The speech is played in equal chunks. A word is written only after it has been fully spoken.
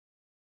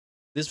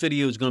This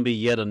video is going to be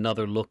yet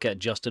another look at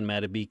Justin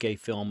Madubuike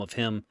film of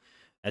him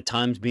at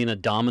times being a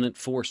dominant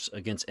force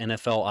against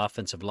NFL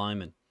offensive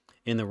linemen.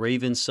 In the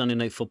Ravens Sunday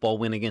Night Football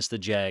win against the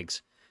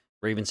Jags,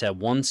 Ravens had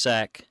 1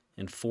 sack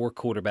and 4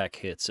 quarterback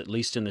hits, at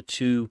least in the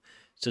two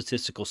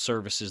statistical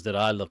services that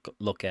I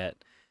look at.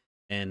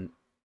 And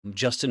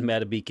Justin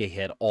Madubuike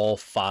had all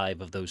 5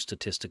 of those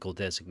statistical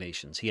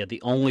designations. He had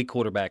the only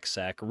quarterback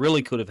sack,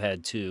 really could have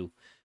had 2.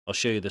 I'll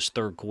show you this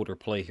third quarter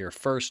play here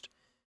first.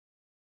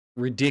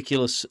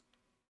 Ridiculous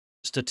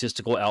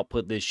statistical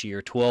output this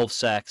year, 12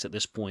 sacks at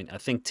this point. I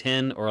think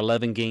 10 or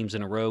 11 games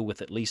in a row with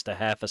at least a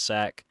half a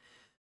sack.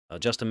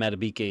 Justin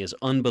Madubuike is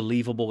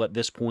unbelievable at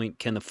this point.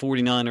 Can the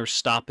 49ers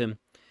stop him?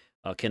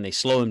 Can they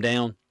slow him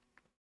down?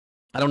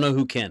 I don't know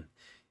who can.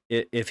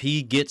 If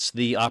he gets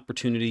the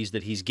opportunities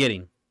that he's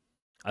getting,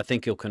 I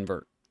think he'll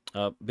convert.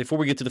 Before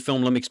we get to the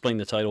film, let me explain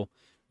the title.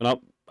 When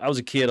I was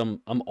a kid,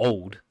 I'm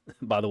old,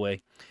 by the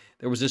way.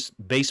 There was this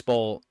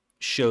baseball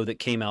show that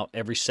came out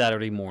every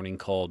Saturday morning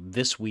called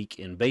This Week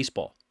in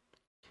Baseball.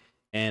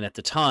 And at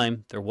the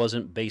time, there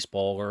wasn't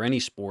baseball or any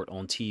sport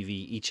on TV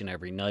each and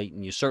every night,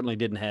 and you certainly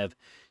didn't have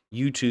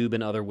YouTube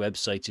and other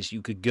websites as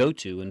you could go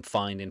to and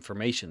find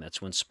information.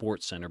 That's when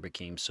SportsCenter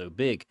became so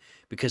big,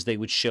 because they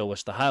would show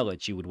us the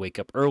highlights. You would wake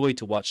up early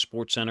to watch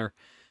SportsCenter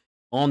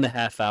on the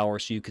half hour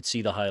so you could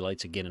see the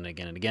highlights again and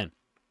again and again.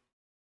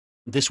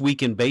 This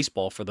Week in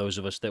Baseball, for those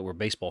of us that were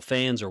baseball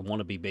fans or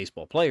want to be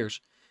baseball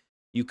players,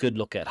 you could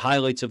look at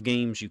highlights of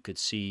games, you could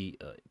see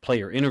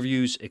player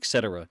interviews,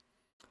 etc.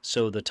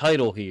 So the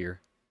title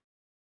here,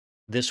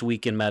 This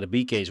Week in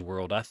Madubuike's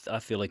World, I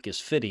feel like is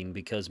fitting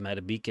because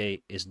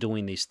Madubuike is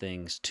doing these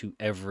things to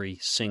every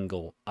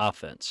single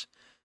offense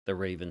the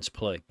Ravens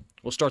play.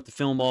 We'll start the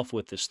film off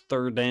with this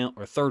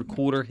third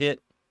quarter hit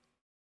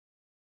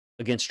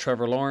against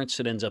Trevor Lawrence.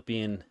 It ends up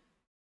being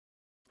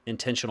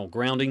intentional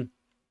grounding.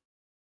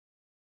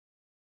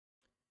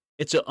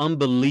 It's an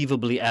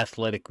unbelievably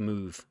athletic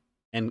move.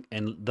 And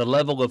the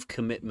level of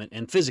commitment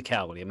and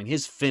physicality. I mean,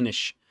 his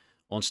finish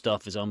on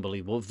stuff is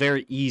unbelievable.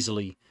 Very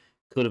easily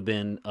could have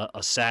been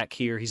a sack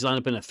here. He's lined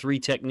up in a 3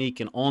 technique,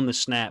 and on the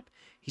snap,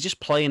 he's just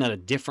playing at a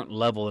different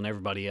level than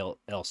everybody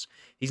else.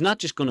 He's not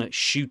just going to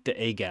shoot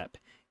the A-gap.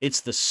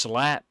 It's the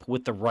slap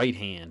with the right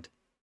hand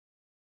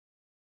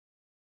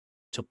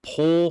to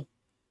pull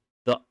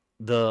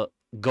the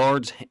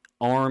guard's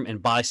arm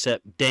and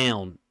bicep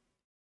down,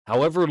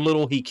 however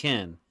little he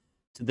can,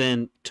 to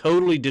then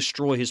totally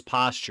destroy his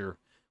posture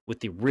with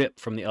the rip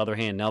from the other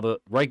hand. Now, the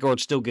right guard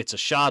still gets a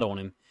shot on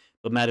him,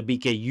 but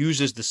Madubuike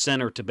uses the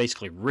center to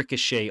basically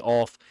ricochet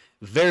off,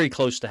 very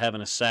close to having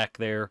a sack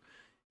there,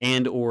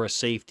 and or a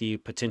safety,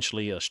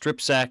 potentially a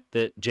strip sack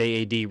that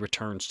JAD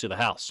returns to the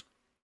house.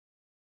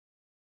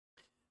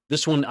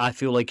 This one, I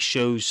feel like,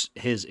 shows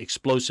his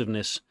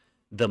explosiveness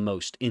the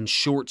most. In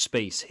short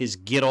space, his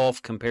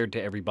get-off compared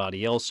to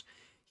everybody else.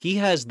 He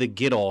has the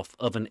get-off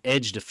of an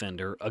edge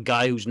defender, a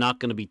guy who's not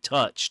going to be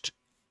touched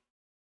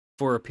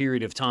for a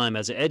period of time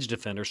as an edge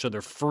defender, so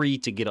they're free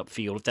to get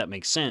upfield, if that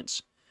makes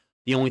sense.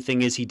 The only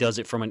thing is he does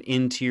it from an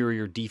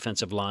interior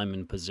defensive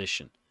lineman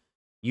position.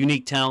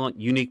 Unique talent,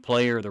 unique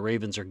player. The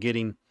Ravens are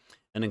getting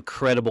an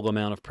incredible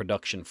amount of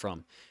production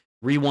from.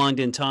 Rewind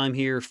in time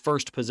here,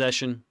 first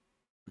possession.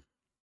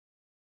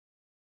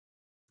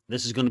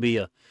 This is going to be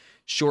a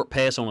short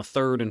pass on a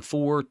 3rd and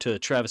 4 to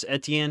Travis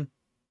Etienne.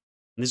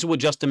 And this is what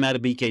Justin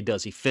Madubuike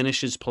does. He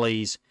finishes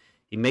plays.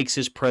 He makes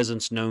his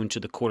presence known to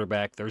the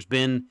quarterback. There's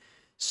been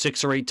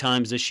 6 or 8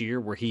 times this year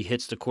where he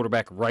hits the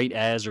quarterback right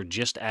as or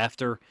just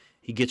after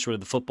he gets rid of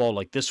the football,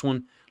 like this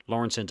one.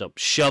 Lawrence ends up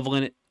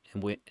shoveling it,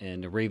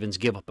 and the Ravens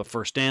give up a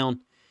first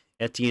down.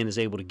 Etienne is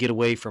able to get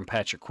away from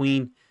Patrick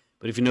Queen.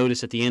 But if you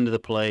notice at the end of the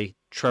play,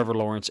 Trevor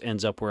Lawrence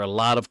ends up where a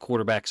lot of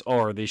quarterbacks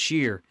are this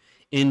year,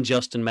 in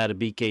Justin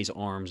Madubuike's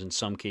arms, in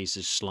some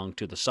cases slung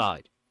to the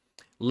side.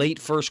 Late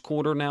first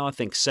quarter now, I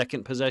think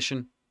second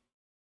possession.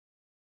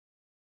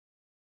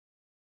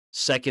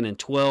 2nd and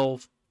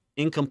 12.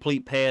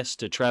 Incomplete pass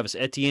to Travis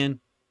Etienne.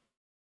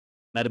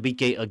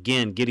 Madubuike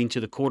again getting to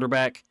the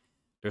quarterback.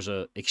 There's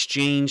an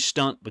exchange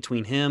stunt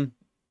between him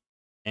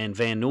and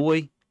Van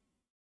Noy.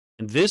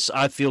 And this,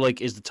 I feel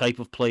like, is the type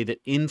of play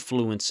that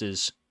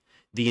influences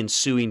the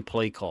ensuing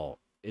play call.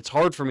 It's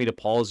hard for me to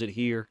pause it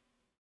here.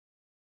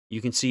 You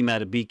can see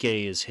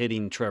Madubuike is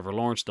hitting Trevor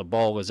Lawrence. The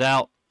ball is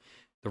out.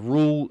 The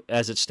rule,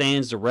 as it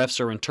stands, the refs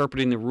are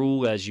interpreting the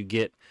rule as you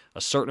get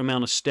a certain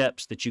amount of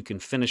steps that you can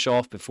finish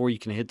off before you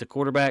can hit the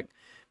quarterback.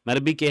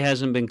 Madubuike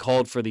hasn't been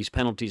called for these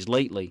penalties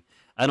lately.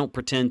 I don't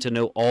pretend to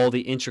know all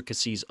the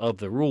intricacies of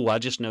the rule. I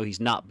just know he's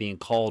not being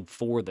called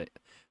for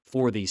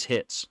these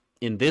hits.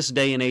 In this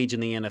day and age in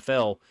the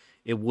NFL,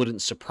 it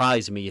wouldn't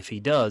surprise me if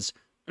he does.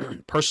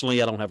 Personally,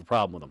 I don't have a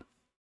problem with him.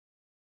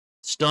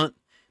 Stunt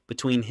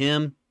between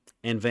him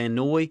and Van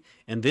Noy,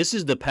 and this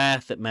is the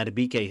path that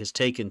Madubuike has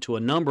taken to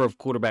a number of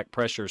quarterback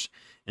pressures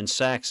and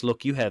sacks.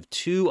 Look, you have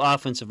 2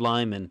 offensive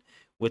linemen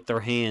with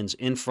their hands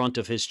in front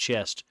of his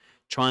chest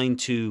trying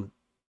to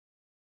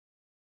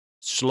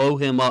slow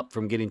him up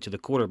from getting to the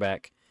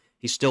quarterback.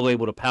 He's still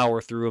able to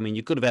power through. I mean,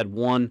 you could have had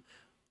one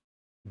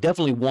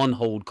Definitely one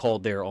hold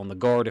called there on the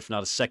guard, if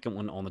not a second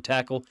one on the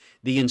tackle.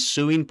 The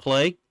ensuing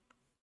play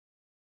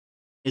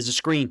is a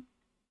screen.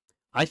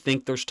 I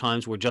think there's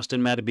times where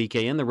Justin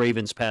Madubuike and the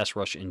Ravens pass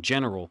rush in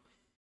general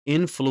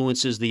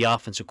influences the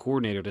offensive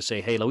coordinator to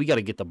say, hey, we got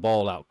to get the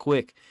ball out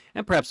quick,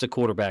 and perhaps the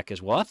quarterback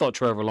as well. I thought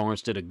Trevor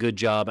Lawrence did a good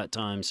job at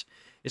times,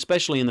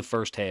 especially in the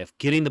first half,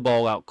 getting the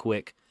ball out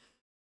quick,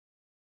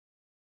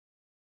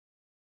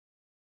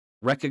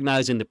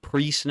 recognizing the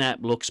pre-snap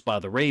looks by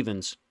the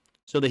Ravens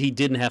so that he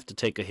didn't have to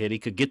take a hit. He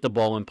could get the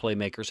ball in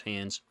playmakers'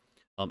 hands,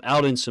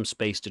 out in some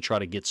space to try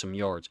to get some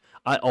yards.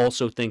 I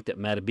also think that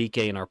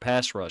Madubuike in our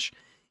pass rush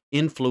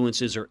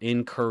influences or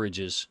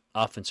encourages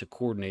offensive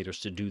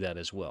coordinators to do that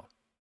as well.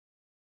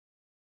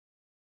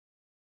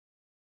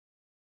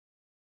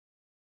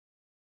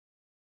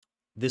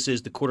 This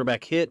is the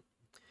quarterback hit.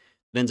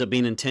 It ends up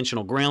being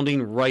intentional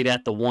grounding right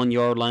at the 1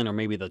 yard line, or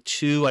maybe the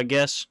 2, I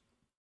guess.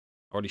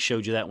 Already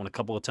showed you that one a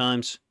couple of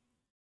times.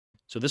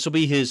 So this will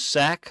be his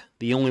sack,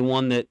 the only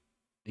one that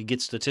he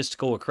gets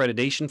statistical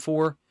accreditation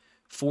for.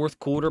 Fourth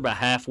quarter, about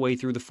halfway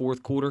through the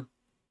fourth quarter.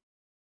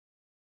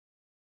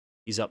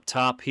 He's up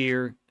top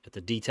here at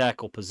the D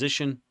tackle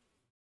position.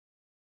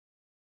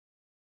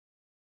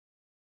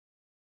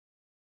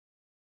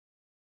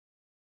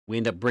 We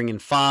end up bringing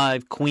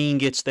 5. Queen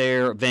gets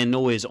there. Van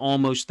Noy is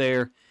almost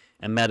there.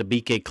 And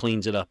Madubuike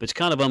cleans it up. It's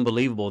kind of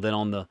unbelievable that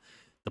on the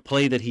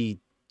play that he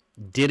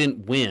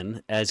didn't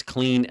win as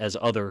clean as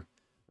other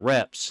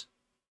reps,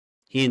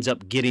 he ends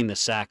up getting the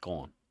sack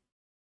on.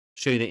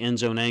 Show you the end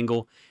zone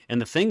angle. And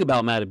the thing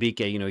about Madubuike,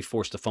 he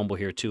forced a fumble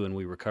here too, and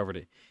we recovered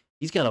it.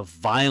 He's got a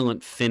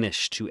violent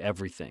finish to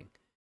everything.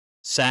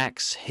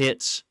 Sacks,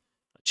 hits,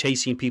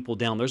 chasing people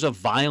down. There's a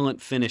violent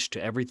finish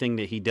to everything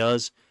that he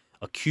does.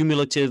 A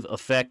cumulative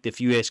effect,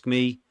 if you ask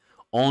me,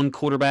 on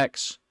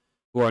quarterbacks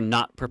who are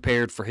not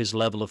prepared for his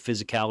level of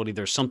physicality.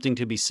 There's something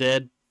to be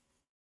said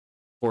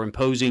for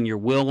imposing your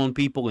will on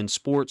people in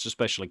sports,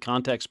 especially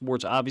contact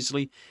sports,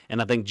 obviously. And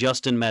I think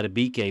Justin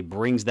Madubuike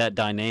brings that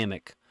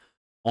dynamic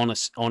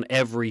on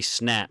every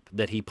snap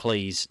that he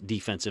plays,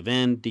 defensive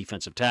end,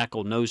 defensive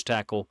tackle, nose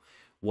tackle,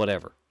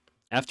 whatever.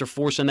 After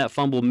forcing that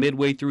fumble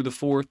midway through the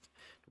fourth,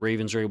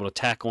 Ravens are able to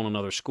tack on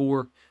another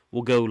score.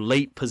 We'll go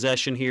late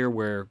possession here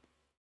where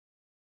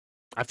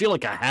I feel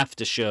like I have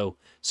to show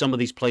some of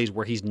these plays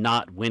where he's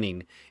not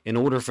winning in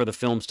order for the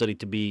film study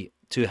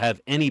to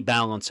have any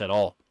balance at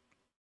all.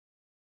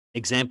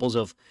 Examples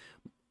of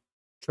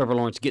Trevor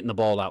Lawrence getting the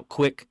ball out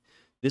quick.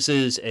 This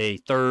is a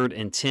 3rd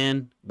and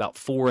 10, about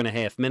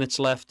 4.5 minutes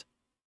left.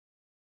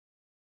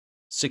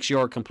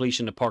 6-yard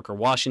completion to Parker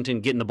Washington,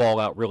 getting the ball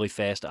out really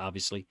fast,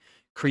 obviously.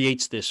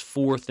 Creates this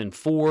 4th and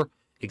 4,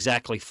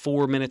 exactly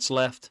 4 minutes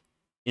left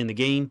in the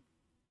game.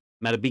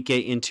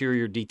 Madubuike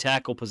interior D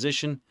tackle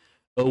position.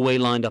 Owe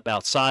lined up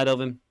outside of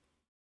him.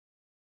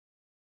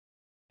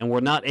 And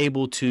we're not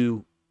able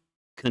to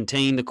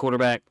contain the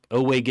quarterback.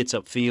 Owe gets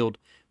upfield.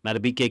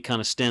 Madubuike kind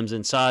of stems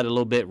inside a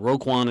little bit.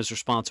 Roquan is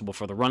responsible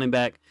for the running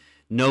back.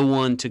 No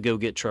one to go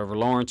get Trevor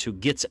Lawrence, who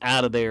gets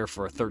out of there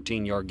for a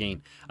 13-yard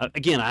gain.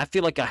 Again, I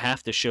feel like I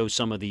have to show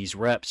some of these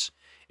reps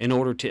in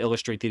order to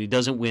illustrate that he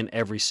doesn't win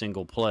every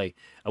single play.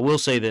 I will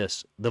say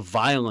this, the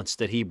violence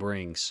that he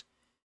brings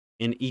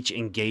in each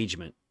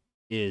engagement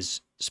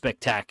is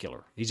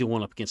spectacular. He's the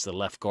one up against the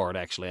left guard,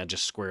 actually. I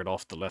just squared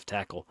off the left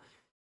tackle.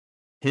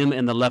 Him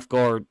and the left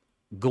guard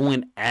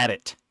going at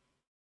it.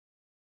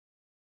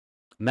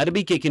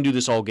 Madubuike can do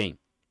this all game.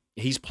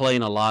 He's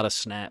playing a lot of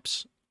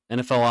snaps.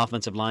 NFL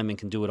offensive linemen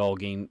can do it all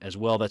game as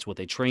well. That's what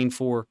they train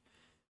for.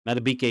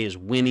 Madubuike is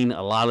winning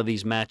a lot of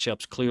these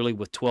matchups, clearly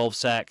with 12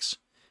 sacks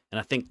and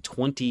I think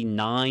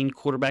 29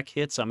 quarterback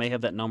hits. I may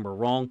have that number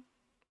wrong.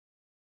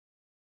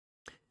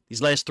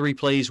 These last 3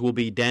 plays will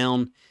be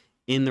down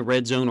in the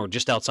red zone or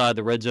just outside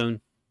the red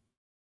zone.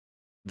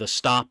 The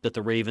stop that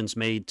the Ravens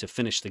made to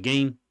finish the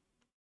game.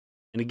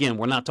 And again,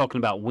 we're not talking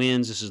about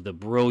wins. This is the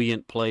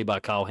brilliant play by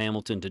Kyle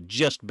Hamilton to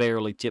just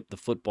barely tip the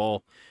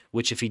football,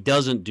 which if he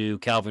doesn't do,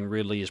 Calvin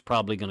Ridley is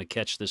probably going to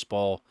catch this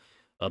ball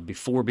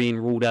before being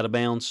ruled out of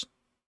bounds.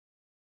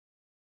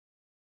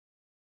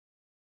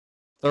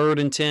 3rd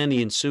and 10,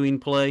 the ensuing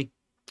play.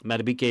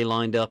 Madubuike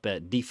lined up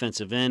at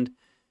defensive end.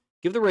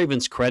 Give the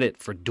Ravens credit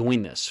for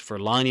doing this, for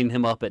lining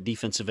him up at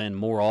defensive end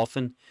more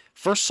often.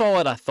 First saw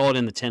it, I thought,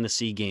 in the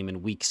Tennessee game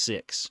in Week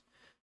 6.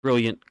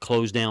 Brilliant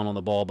close down on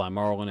the ball by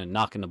Marlin and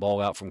knocking the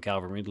ball out from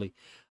Calvin Ridley.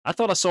 I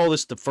thought I saw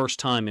this the first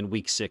time in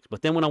Week 6,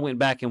 but then when I went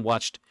back and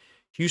watched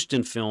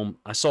Houston film,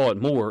 I saw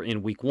it more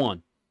in Week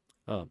 1.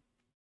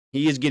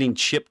 He is getting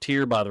chipped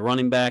here by the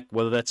running back,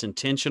 whether that's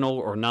intentional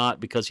or not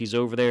because he's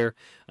over there.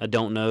 I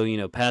don't know. You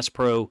know, pass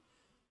pro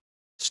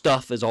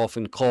stuff is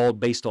often called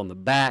based on the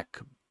back,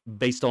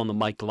 based on the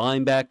Mike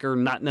linebacker,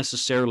 not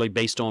necessarily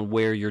based on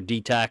where your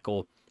D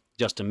tackle,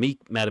 Justin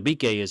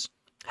Madubuike,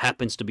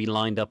 happens to be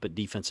lined up at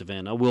defensive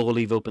end. I will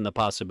leave open the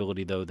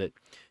possibility, though, that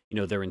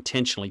they're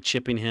intentionally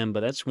chipping him, but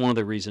that's one of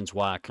the reasons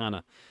why I kind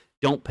of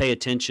don't pay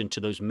attention to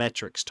those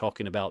metrics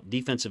talking about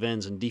defensive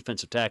ends and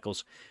defensive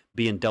tackles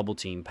being double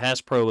teamed.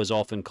 Pass pro is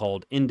often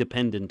called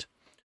independent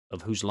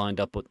of who's lined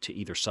up to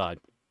either side.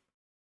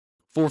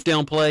 Fourth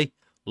down play,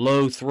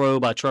 low throw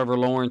by Trevor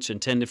Lawrence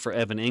intended for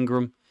Evan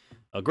Ingram.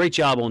 A great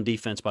job on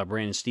defense by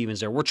Brandon Stevens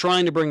there. We're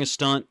trying to bring a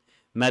stunt.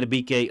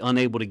 Madubuike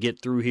unable to get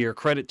through here.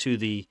 Credit to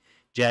the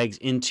Jags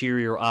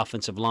interior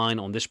offensive line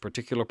on this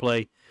particular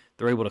play.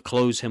 They're able to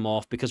close him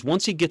off because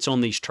once he gets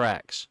on these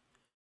tracks,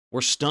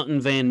 we're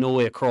stunting Van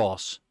Noy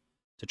across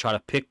to try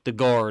to pick the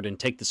guard and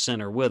take the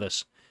center with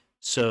us.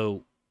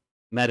 So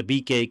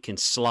Madubuike can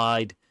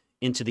slide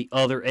into the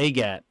other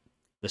A-gap.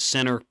 The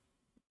center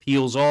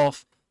peels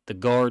off. The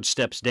guard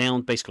steps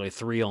down, basically a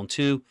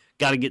 3-on-2.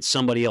 Got to get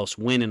somebody else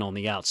winning on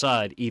the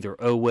outside, either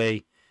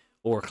Oweh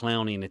or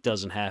Clowney, and it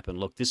doesn't happen.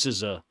 Look, this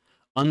is a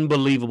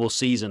unbelievable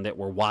season that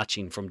we're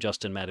watching from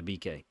Justin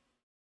Madubuike.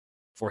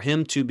 For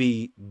him to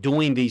be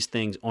doing these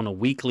things on a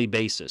weekly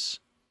basis,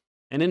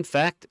 and in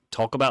fact,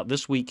 talk about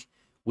this week,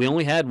 we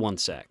only had 1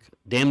 sack,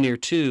 damn near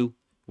 2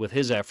 with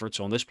his efforts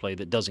on this play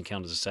that doesn't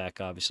count as a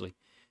sack, obviously.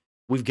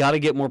 We've got to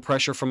get more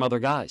pressure from other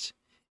guys.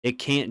 It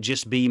can't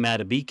just be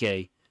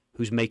Madubuike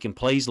who's making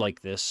plays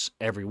like this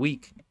every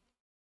week.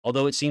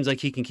 Although it seems like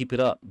he can keep it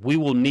up. We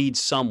will need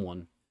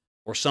someone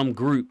or some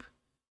group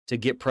to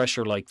get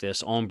pressure like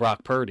this on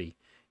Brock Purdy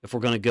if we're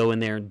going to go in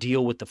there and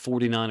deal with the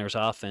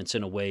 49ers offense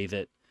in a way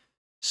that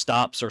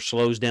stops or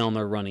slows down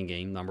their running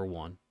game, number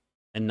one.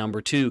 And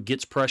number two,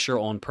 gets pressure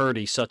on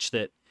Purdy such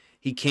that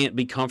he can't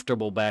be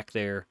comfortable back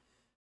there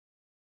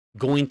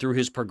going through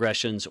his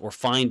progressions or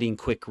finding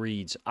quick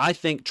reads. I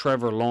think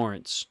Trevor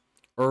Lawrence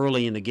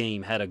early in the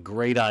game had a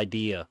great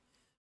idea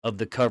of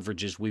the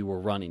coverages we were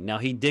running. Now,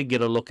 he did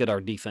get a look at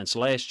our defense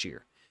last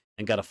year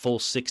and got a full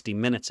 60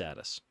 minutes at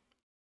us.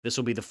 This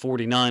will be the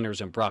 49ers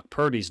and Brock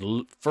Purdy's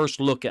first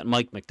look at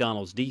Mike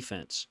McDonald's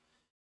defense,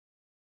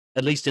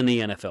 at least in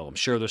the NFL. I'm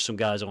sure there's some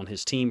guys on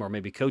his team or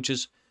maybe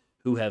coaches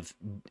who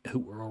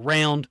were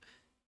around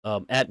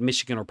at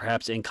Michigan or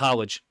perhaps in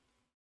college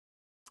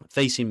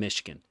facing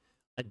Michigan.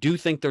 I do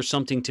think there's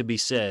something to be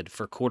said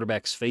for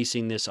quarterbacks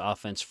facing this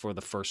defense for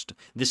the first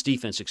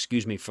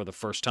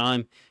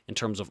time in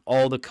terms of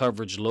all the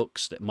coverage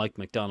looks that Mike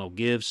McDonald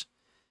gives.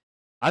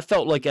 I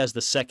felt like as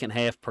the second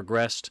half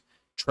progressed,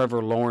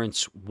 Trevor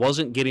Lawrence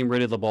wasn't getting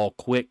rid of the ball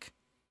quick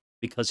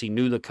because he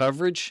knew the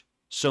coverage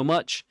so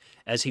much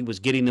as he was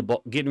getting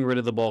rid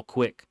of the ball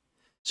quick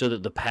so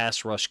that the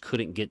pass rush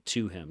couldn't get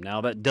to him.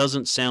 Now, that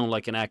doesn't sound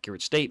like an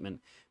accurate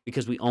statement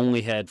because we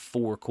only had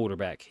 4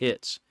 quarterback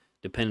hits,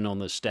 depending on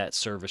the stat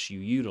service you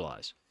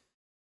utilize.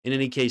 In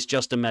any case,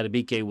 Justin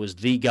Madubuike was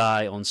the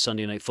guy on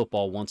Sunday Night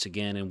Football once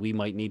again, and we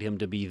might need him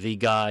to be the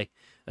guy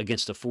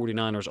against the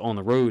 49ers on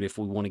the road if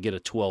we want to get a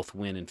 12th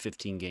win in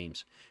 15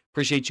 games.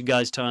 Appreciate you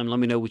guys' time. Let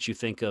me know what you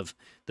think of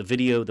the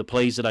video, the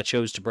plays that I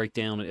chose to break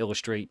down and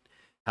illustrate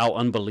how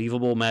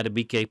unbelievable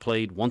Madubuike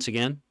played once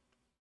again.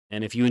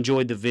 And if you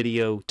enjoyed the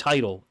video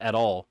title at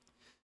all,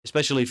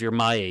 especially if you're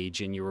my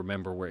age and you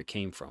remember where it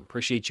came from.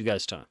 Appreciate you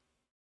guys' time.